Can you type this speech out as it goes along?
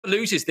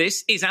loses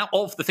this is out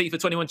of the FIFA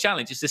 21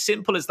 challenge. It's as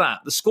simple as that.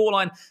 The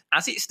scoreline,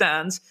 as it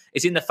stands,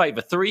 is in the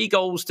favour.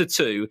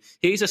 3-2.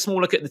 Here's a small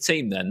look at the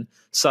team then.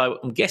 So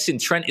I'm guessing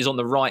Trent is on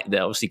the right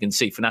there. Obviously, you can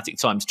see Fnatic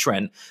times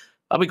Trent.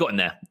 What have we got in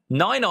there?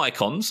 9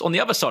 icons. On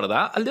the other side of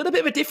that, a little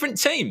bit of a different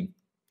team.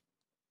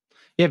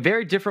 Yeah,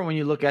 very different when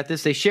you look at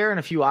this. They share in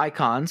a few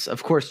icons.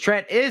 Of course,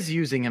 Trent is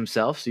using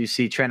himself. So you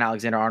see Trent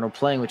Alexander-Arnold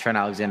playing with Trent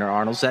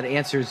Alexander-Arnold. So that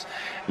answers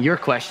your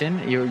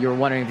question. You're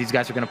wondering if these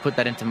guys are going to put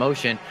that into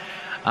motion.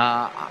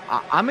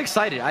 I'm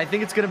excited. I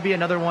think it's going to be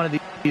another one of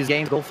these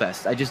games goal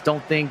fest. I just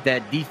don't think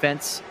that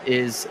defense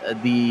is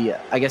the,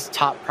 I guess,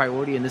 top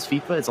priority in this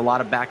FIFA. It's a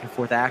lot of back and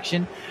forth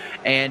action.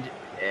 And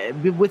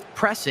with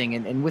pressing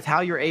and with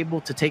how you're able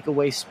to take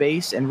away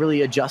space and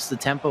really adjust the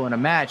tempo in a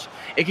match,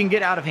 it can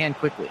get out of hand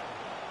quickly.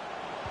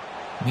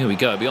 Here we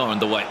go. We are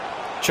underway.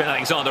 Trent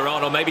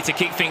Alexander-Arnold maybe to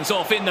kick things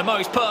off in the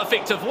most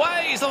perfect of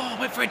ways. Oh,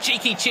 went for a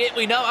cheeky chip.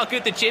 We know how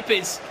good the chip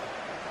is.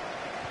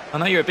 I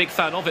know you're a big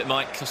fan of it,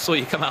 Mike. I saw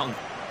you come out on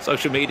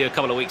social media a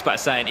couple of weeks back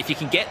saying if you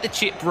can get the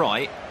chip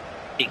right,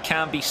 it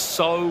can be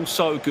so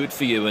good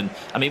for you. And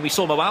I mean, we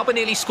saw Moalba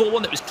nearly score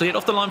one that was cleared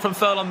off the line from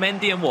Furlong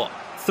Mendy, and what,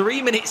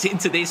 3 minutes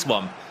into this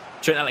one,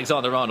 Trent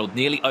Alexander-Arnold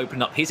nearly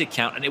opened up his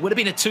account, and it would have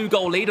been a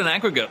 2-goal lead on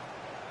aggregate.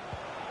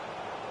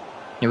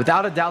 Yeah,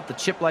 without a doubt, the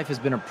chip life has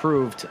been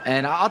approved,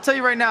 and I'll tell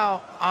you right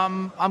now,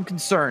 I'm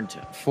concerned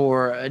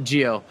for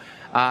Gio.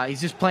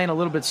 He's just playing a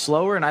little bit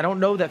slower, and I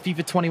don't know that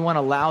FIFA 21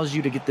 allows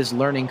you to get this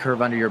learning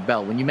curve under your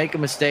belt. When you make a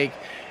mistake,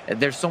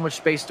 there's so much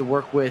space to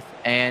work with,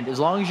 and as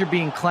long as you're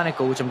being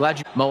clinical, which I'm glad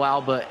you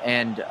Moalba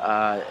and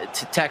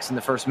Tex in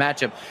the first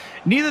matchup,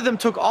 neither of them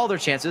took all their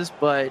chances,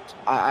 but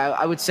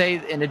I would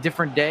say in a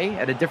different day,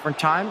 at a different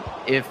time,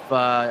 if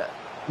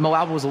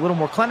Moalba was a little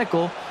more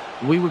clinical,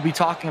 we would be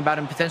talking about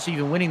him potentially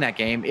even winning that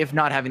game, if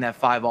not having that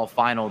 5-all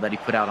final that he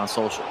put out on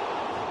social.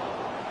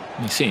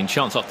 You're seeing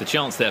chance after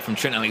chance there from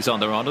Trent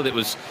Alexander-Arnold. It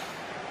was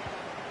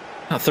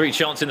 3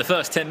 chances in the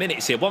first 10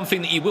 minutes here. One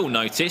thing that you will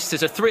notice,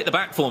 there's a 3 at the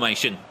back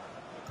formation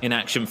in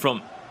action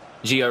from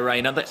Giovanni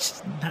Reyna.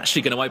 That's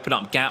naturally going to open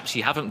up gaps.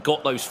 You haven't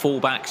got those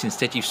full-backs.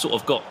 Instead, you've sort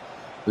of got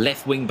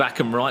left wing-back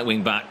and right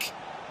wing-back.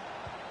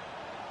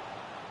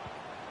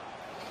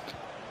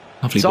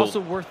 It's also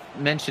worth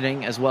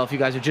mentioning as well, if you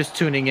guys are just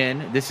tuning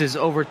in, this is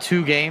over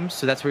 2 games,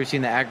 so that's where you're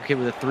seeing the aggregate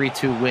with a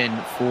 3-2 win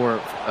for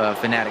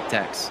Fnatic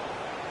Tex.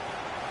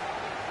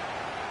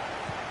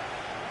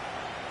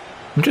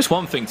 And just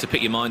one thing to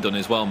put your mind on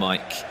as well,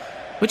 Mike.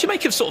 What do you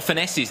make of sort of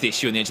finesses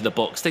this year on the edge of the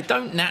box? They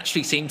don't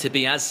naturally seem to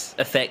be as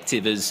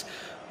effective as,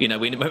 you know,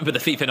 we remember the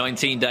FIFA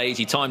 19 days.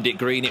 You timed it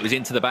green, it was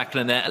into the back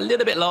line there. A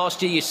little bit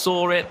last year, you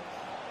saw it.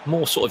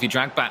 More sort of your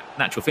drag back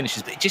natural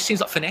finishes. But it just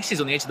seems like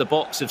finesses on the edge of the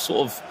box have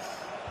sort of,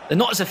 they're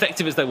not as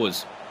effective as they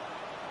was.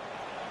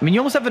 I mean, you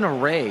almost have an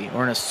array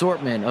or an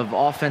assortment of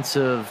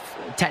offensive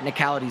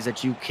technicalities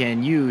that you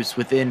can use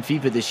within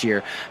FIFA this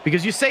year.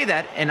 Because you say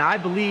that, and I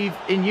believe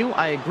in you,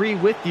 I agree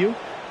with you,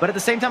 but at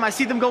the same time, I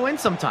see them go in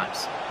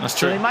sometimes. That's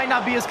true. So they might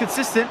not be as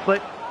consistent,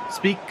 but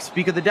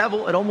speak of the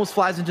devil, it almost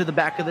flies into the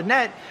back of the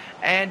net.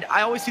 And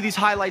I always see these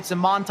highlights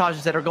and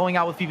montages that are going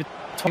out with FIFA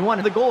 21.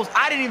 And the goals,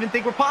 I didn't even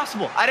think were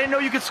possible. I didn't know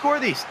you could score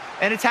these.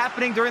 And it's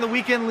happening during the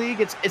weekend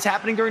league. It's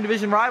happening during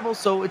division rivals.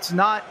 So it's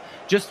not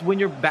just when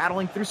you're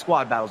battling through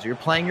squad battles or you're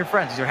playing your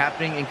friends. These are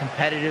happening in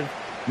competitive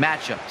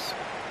matchups.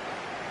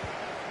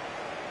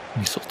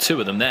 You saw 2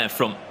 of them there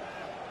from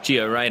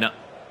Giovanni Reyna.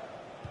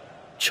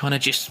 Trying to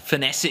just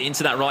finesse it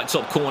into that right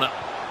top corner.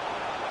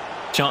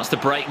 Chance to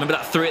break. Remember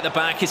that 3 at the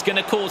back. It's going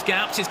to cause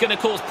gaps. It's going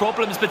to cause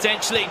problems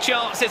potentially.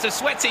 Chance, there's a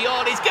sweaty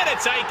on. He's going to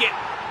take it.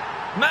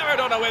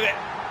 Maradona with it.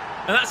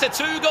 And that's a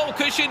 2-goal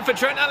cushion for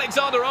Trent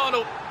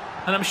Alexander-Arnold.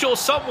 And I'm sure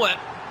somewhere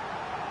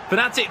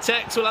Fnatic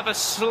Tex will have a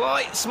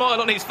slight smile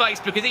on his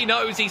face because he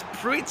knows he's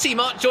pretty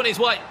much on his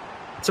way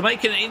to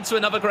making it into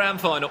another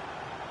grand final.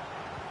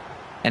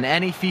 And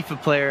any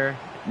FIFA player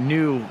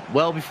knew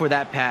well before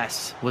that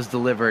pass was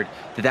delivered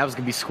that that was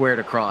going to be squared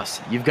across.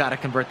 You've got to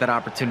convert that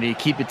opportunity.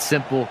 Keep it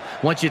simple.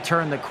 Once you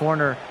turn the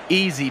corner,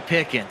 easy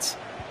pickings.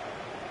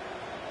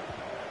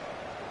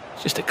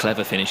 It's just a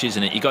clever finish,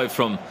 isn't it? You go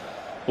from,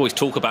 always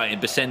talk about it in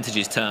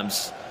percentages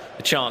terms,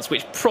 a chance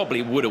which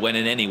probably would have went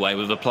in anyway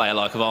with a player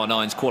like of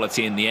R9's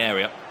quality in the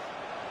area,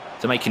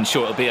 to making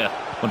sure it'll be a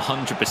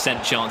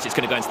 100% chance it's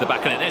going to go into the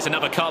back of it. There's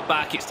another cut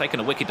back. It's taken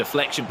a wicked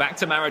deflection back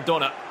to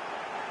Maradona.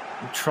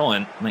 We'll try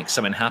and make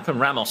something happen.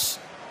 Ramos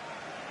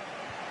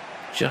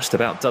just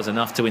about does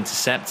enough to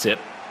intercept it.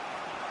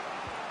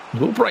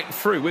 We'll break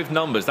through with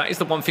numbers. That is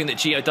the one thing that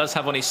Gio does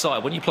have on his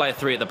side. When you play a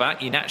 3 at the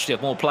back, you naturally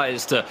have more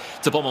players to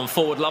bomb on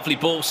forward. Lovely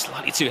ball,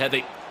 slightly too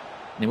heavy.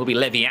 And it will be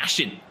Levi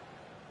Ashin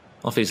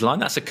off his line.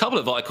 That's a couple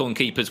of icon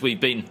keepers we've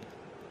been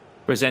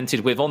presented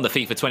with on the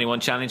FIFA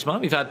 21 Challenge,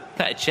 Mark. We've had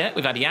Petr Cech,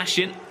 we've had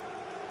Yashin.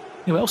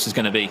 Who else is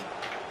going to be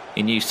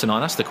in use tonight?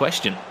 That's the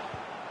question.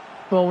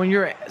 Well, when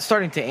you're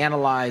starting to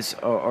analyze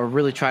or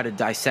really try to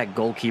dissect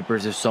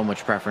goalkeepers, there's so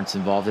much preference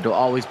involved. It'll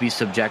always be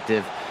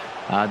subjective.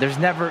 There's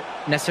never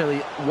necessarily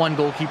one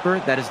goalkeeper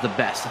that is the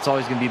best. It's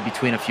always going to be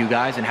between a few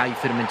guys and how you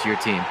fit them into your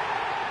team.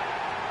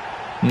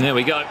 There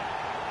we go.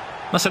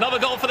 That's another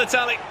goal for the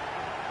tally.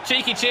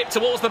 Cheeky chip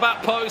towards the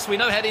back post. We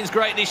know heading's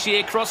great this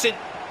year. Crossing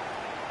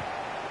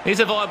is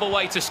a viable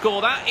way to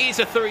score. That is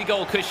a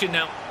 3-goal cushion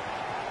now.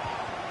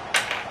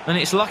 And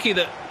it's lucky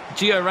that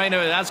Gio Reyna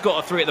has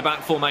got a 3 at the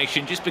back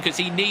formation, just because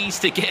he needs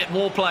to get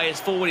more players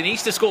forward. He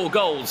needs to score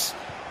goals.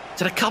 He's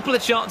had a couple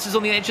of chances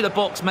on the edge of the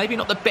box. Maybe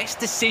not the best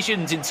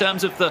decisions in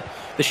terms of the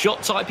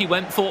shot type he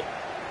went for.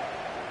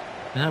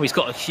 Now he's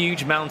got a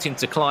huge mountain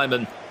to climb,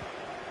 and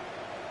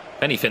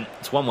if anything,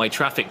 it's one-way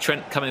traffic.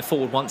 Trent coming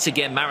forward once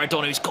again.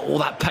 Maradona, who's got all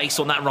that pace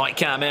on that right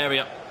cam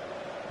area.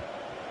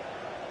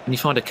 And you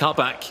find a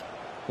cutback.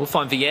 We'll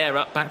find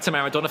Vieira. Back to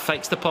Maradona.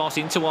 Fakes the pass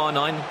into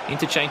R9.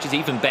 Interchanges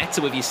even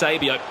better with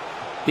Eusebio.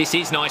 This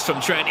is nice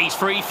from Trent. He's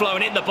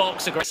free-flowing in the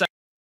box. A great save.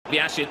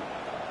 Yashin.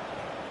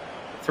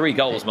 3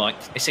 goals, Mike.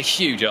 It's a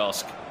huge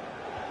ask.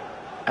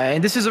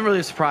 And this isn't really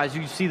a surprise.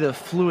 You see the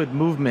fluid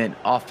movement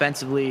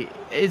offensively.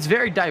 It's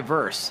very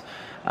diverse.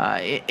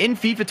 In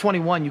FIFA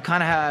 21, you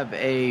kind of have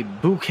a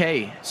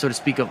bouquet, so to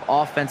speak, of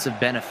offensive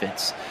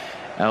benefits,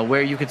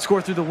 where you can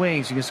score through the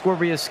wings, you can score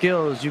via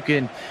skills, you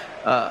can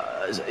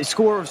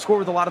score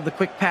with a lot of the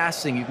quick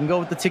passing, you can go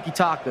with the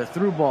tiki-taka,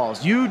 through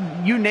balls. You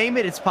name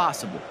it, it's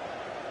possible.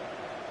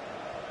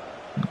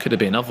 Could have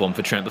been another one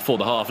for Trent before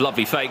the half.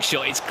 Lovely fake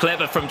shot. It's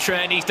clever from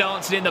Trent. He's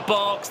dancing in the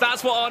box.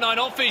 That's what R9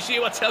 offers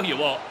you. I tell you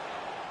what.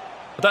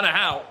 I don't know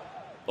how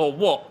or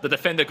what the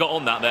defender got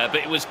on that there, but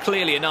it was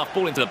clearly enough.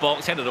 Ball into the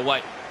box, headed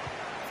away.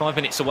 5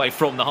 minutes away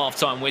from the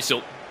half-time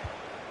whistle.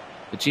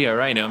 The Gio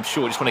Reyna, I'm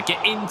sure, just want to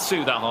get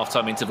into that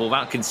half-time interval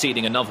without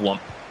conceding another one.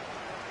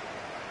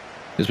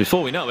 Because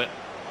before we know it,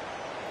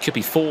 could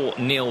be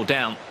 4-0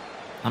 down.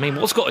 I mean,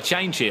 what's got to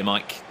change here,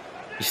 Mike?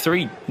 He's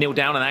 3-0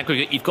 down in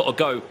aggregate. You've got to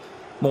go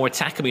more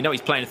attacking. We know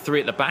he's playing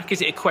 3 at the back.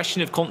 Is it a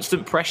question of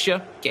constant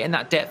pressure, getting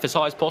that depth as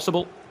high as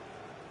possible?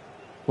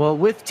 Well,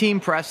 with team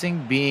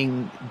pressing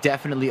being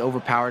definitely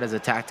overpowered as a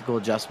tactical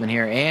adjustment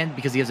here, and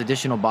because he has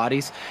additional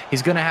bodies,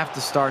 he's going to have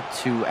to start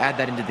to add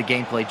that into the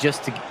gameplay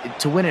just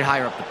to win it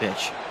higher up the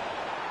pitch.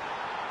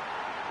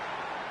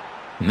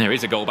 And there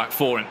is a goal back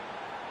for him.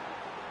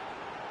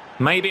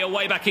 Maybe a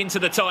way back into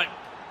the tie.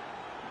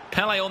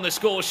 Pele on the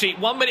score sheet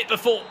 1 minute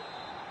before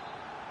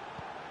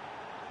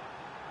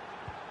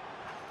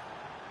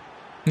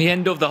the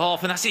end of the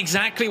half, and that's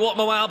exactly what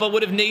Moalba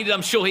would have needed.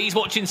 I'm sure he's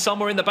watching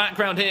somewhere in the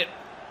background here,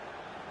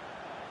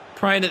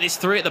 praying that this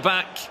 3 at the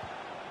back,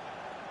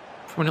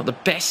 probably not the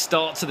best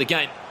start to the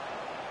game,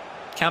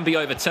 can be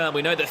overturned.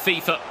 We know that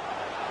FIFA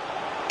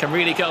can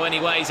really go any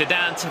way.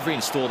 Zidane to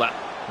reinstall that.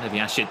 Maybe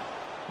Yashin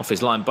off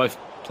his line. Both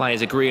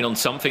players agreeing on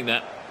something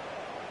there,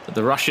 that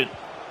the Russian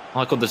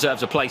icon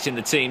deserves a place in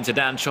the team.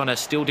 Zidane trying to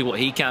still do what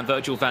he can.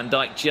 Virgil van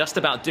Dijk just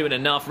about doing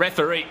enough.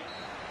 Referee,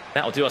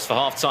 that'll do us for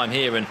half-time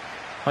here, and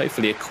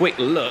hopefully a quick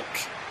look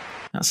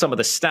at some of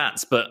the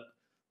stats. But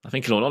I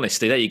think in all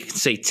honesty, there you can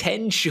see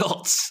 10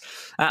 shots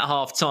at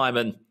half-time.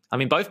 And I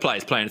mean, both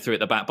players playing 3 at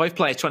the back. Both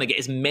players trying to get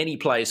as many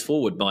players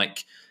forward,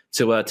 Mike,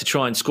 to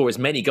try and score as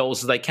many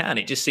goals as they can.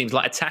 It just seems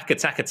like attack,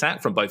 attack,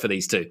 attack from both of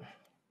these two.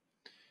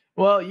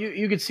 Well,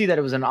 you could see that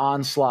it was an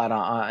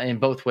onslaught in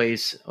both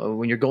ways.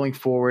 When you're going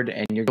forward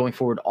and you're going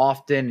forward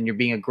often and you're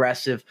being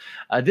aggressive,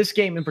 this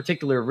game in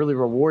particular really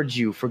rewards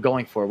you for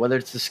going for it, whether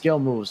it's the skill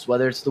moves,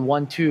 whether it's the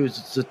 1-2s,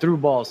 it's the through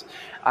balls.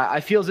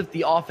 I feel as if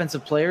the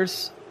offensive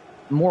players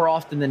more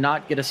often than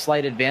not get a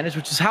slight advantage,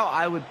 which is how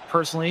I would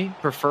personally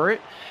prefer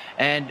it.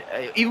 And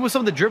even with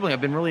some of the dribbling,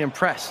 I've been really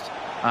impressed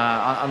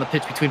on the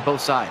pitch between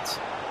both sides.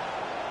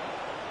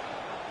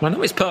 Well, I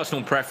know it's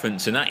personal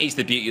preference, and that is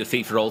the beauty of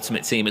FIFA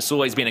Ultimate Team. It's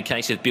always been a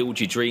case of build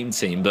your dream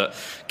team, but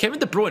Kevin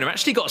De Bruyne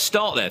actually got a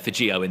start there for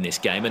Gio in this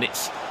game, and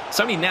it's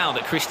only now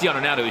that Cristiano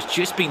Ronaldo has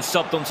just been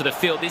subbed onto the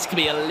field. This could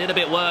be a little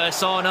bit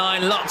worse.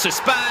 R9, lots of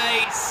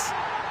space.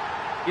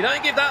 You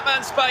don't give that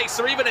man space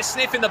or even a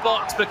sniff in the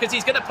box, because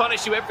he's going to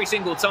punish you every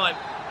single time.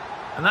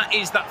 And that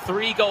is that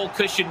 3-goal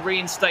cushion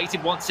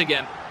reinstated once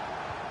again.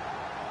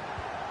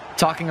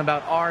 Talking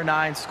about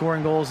R9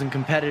 scoring goals in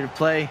competitive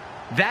play,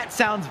 that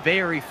sounds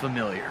very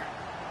familiar.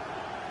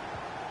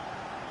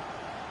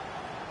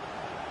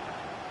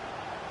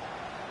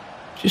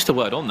 Just a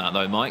word on that,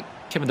 though, Mike.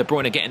 Kevin De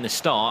Bruyne getting the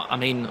start. I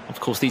mean, of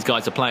course, these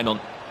guys are playing on...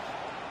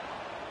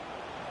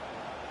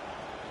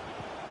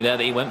 There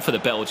that he went for the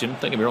Belgian.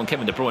 Don't get me wrong,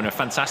 Kevin De Bruyne, a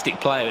fantastic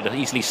player. Would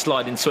easily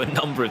slide into a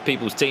number of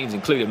people's teams,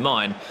 including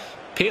mine.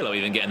 Pirlo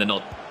even getting the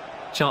nod.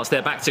 Chance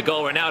there, back to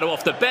goal. Ronaldo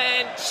off the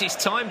bench. He's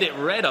timed it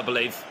red, I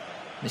believe.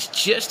 It's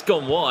just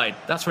gone wide.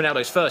 That's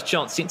Ronaldo's first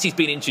chance since he's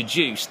been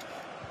introduced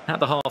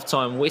at the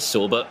half-time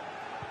whistle. But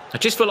I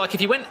just feel like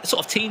if you went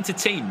sort of team to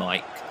team,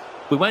 Mike,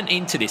 we went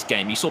into this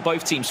game, you saw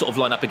both teams sort of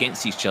line up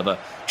against each other.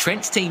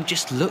 Trent's team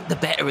just looked the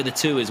better of the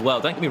two as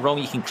well. Don't get me wrong,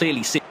 you can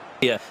clearly see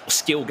a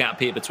skill gap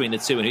here between the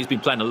two, and who's been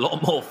playing a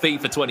lot more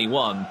FIFA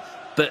 21.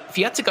 But if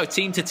you had to go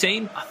team to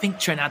team, I think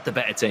Trent had the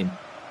better team.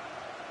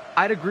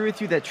 I'd agree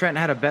with you that Trent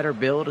had a better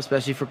build,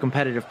 especially for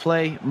competitive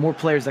play. More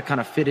players that kind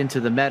of fit into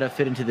the meta,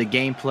 fit into the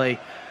gameplay,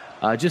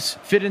 just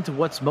fit into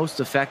what's most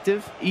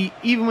effective.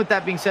 Even with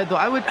that being said, though,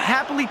 I would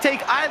happily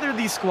take either of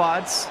these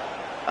squads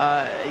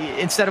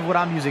instead of what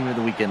I'm using in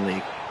the weekend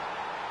league.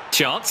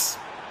 chance.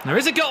 There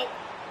is a goal.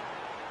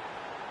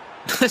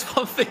 There's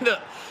one thing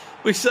that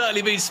we've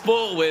certainly been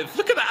spoiled with.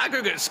 Look at the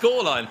aggregate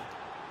scoreline.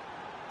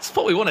 That's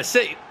what we want to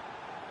see.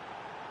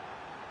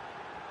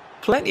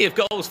 Plenty of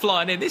goals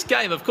flying in. This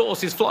game, of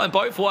course, is flying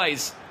both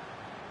ways.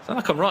 Sound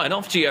like I'm writing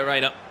off Giovanni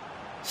Reyna.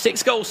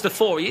 6 goals to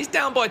 4. He is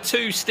down by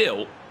 2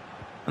 still.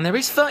 And there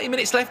is 30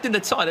 minutes left in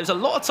the tie. There's a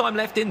lot of time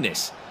left in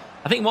this.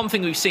 I think one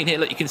thing we've seen here,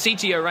 look, you can see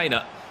Giovanni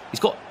Reyna. He's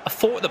got a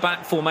 4 at the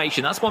back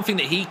formation. That's one thing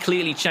that he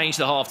clearly changed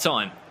at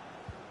half-time.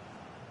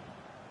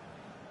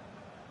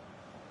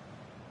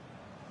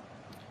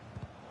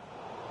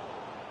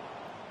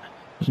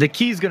 The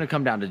key is going to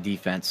come down to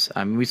defense.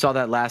 I mean, we saw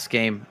that last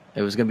game.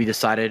 It was going to be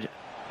decided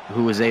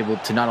who was able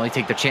to not only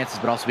take their chances,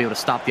 but also be able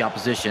to stop the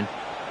opposition.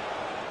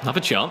 Another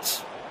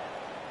chance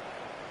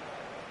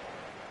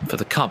for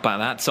the cutback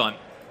that time.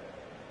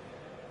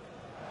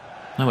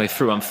 No way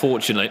through,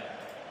 unfortunately.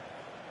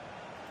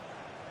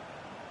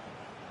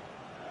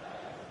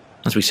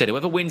 As we said,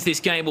 whoever wins this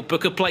game will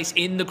book a place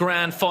in the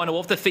grand final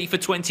of the FIFA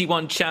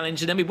 21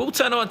 Challenge. And then we will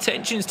turn our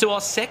attentions to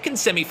our second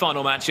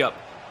semi-final matchup.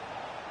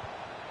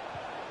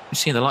 We've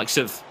seen the likes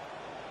of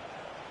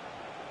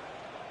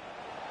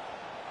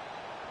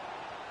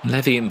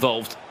Levy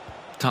involved.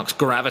 Tux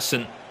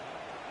Gravison.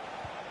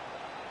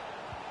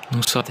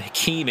 Also the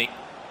Hakimi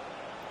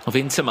of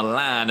Inter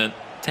Milan and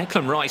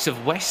Declan Rice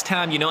of West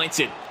Ham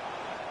United.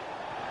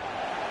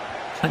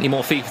 Plenty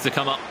more FIFA to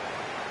come up.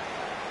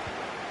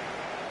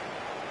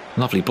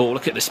 Lovely ball.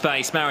 Look at the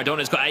space.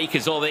 Maradona's got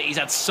acres of it. He's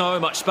had so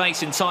much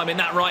space and time in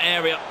that right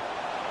area.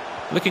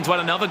 Looking to add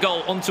another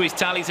goal onto his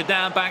tally. So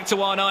down back to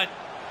R9.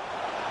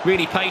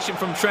 Really patient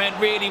from Trent.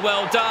 Really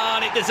well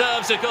done. It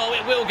deserves a goal.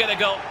 It will get a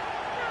goal.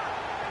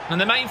 And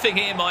the main thing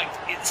here, Mike,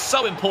 it's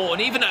so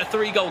important. Even at a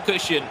 3-goal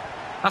cushion,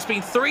 that's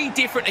been 3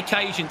 different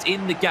occasions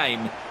in the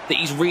game that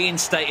he's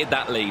reinstated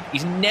that lead.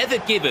 He's never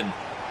given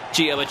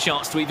Gio a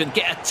chance to even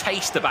get a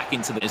taster back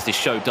into the... As this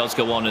show does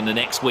go on in the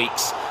next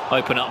weeks,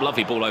 open up.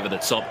 Lovely ball over the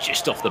top,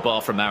 just off the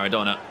bar from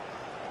Maradona.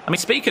 I mean,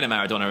 speaking of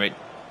Maradona,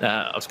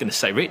 I was going to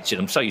say Richard.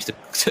 I'm so used to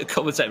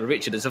commentating with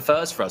Richard. It's a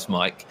first for us,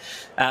 Mike.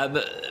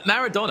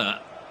 Maradona,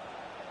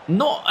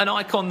 not an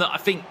icon that I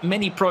think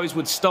many pros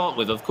would start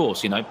with, of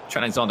course. You know,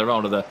 Trent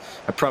Alexander-Arnold,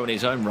 a pro in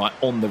his own right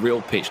on the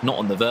real pitch, not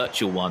on the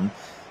virtual one.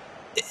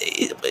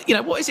 You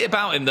know, what is it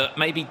about him that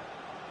maybe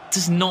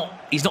he's not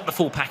the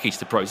full package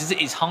to pros? Is it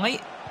his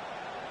height?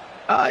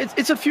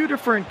 It's a few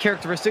different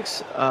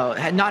characteristics.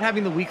 Not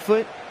having the weak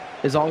foot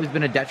has always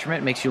been a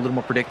detriment. It makes you a little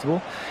more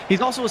predictable. He's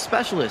also a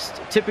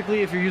specialist.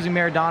 Typically, if you're using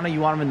Maradona, you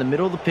want him in the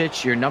middle of the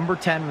pitch, your number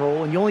 10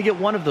 role, and you only get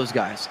one of those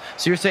guys.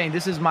 So you're saying,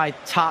 this is my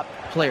top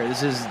player.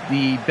 This is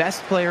the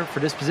best player for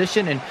this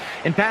position. And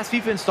in past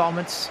FIFA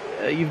installments,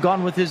 you've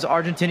gone with his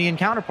Argentinian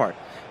counterpart.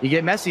 You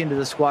get Messi into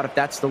the squad if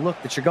that's the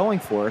look that you're going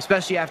for,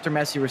 especially after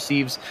Messi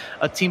receives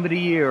a team of the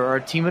year or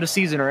a team of the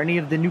season or any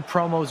of the new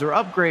promos or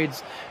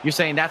upgrades. You're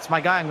saying, that's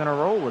my guy, I'm going to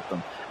roll with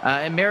them.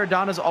 And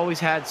Maradona's always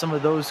had some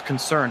of those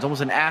concerns,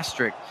 almost an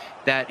asterisk,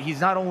 that he's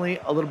not only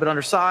a little bit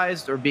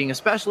undersized or being a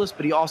specialist,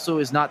 but he also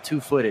is not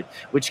two-footed,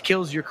 which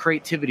kills your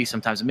creativity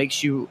sometimes. It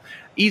makes you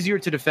easier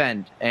to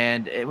defend.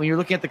 And when you're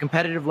looking at the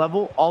competitive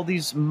level, all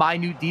these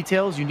minute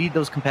details, you need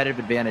those competitive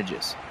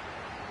advantages.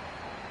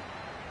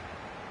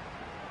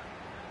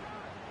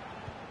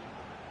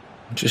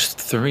 Just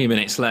 3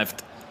 minutes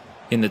left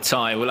in the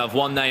tie. We'll have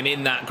one name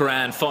in that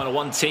grand final,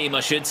 one team, I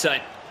should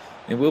say.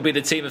 It will be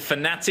the team of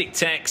Fnatic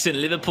Tex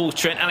and Liverpool's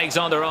Trent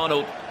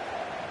Alexander-Arnold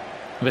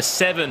with a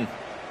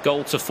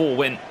 7-goal-to-4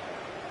 win.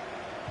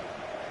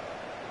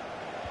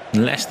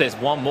 Unless there's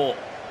one more.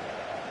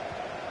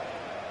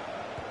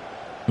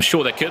 I'm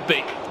sure there could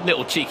be.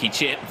 Little cheeky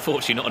chip.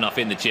 Unfortunately, not enough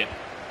in the chip.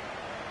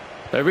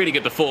 But a really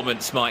good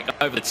performance, Mike,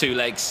 over the 2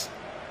 legs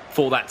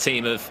for that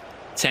team of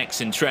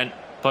Tex and Trent.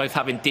 Both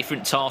having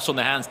different tasks on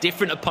their hands,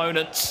 different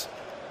opponents.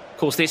 Of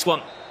course, this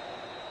one,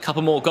 a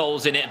couple more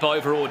goals in it, but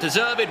overall,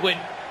 deserved win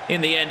in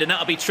the end. And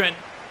that'll be Trent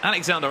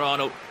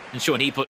Alexander-Arnold ensuring he put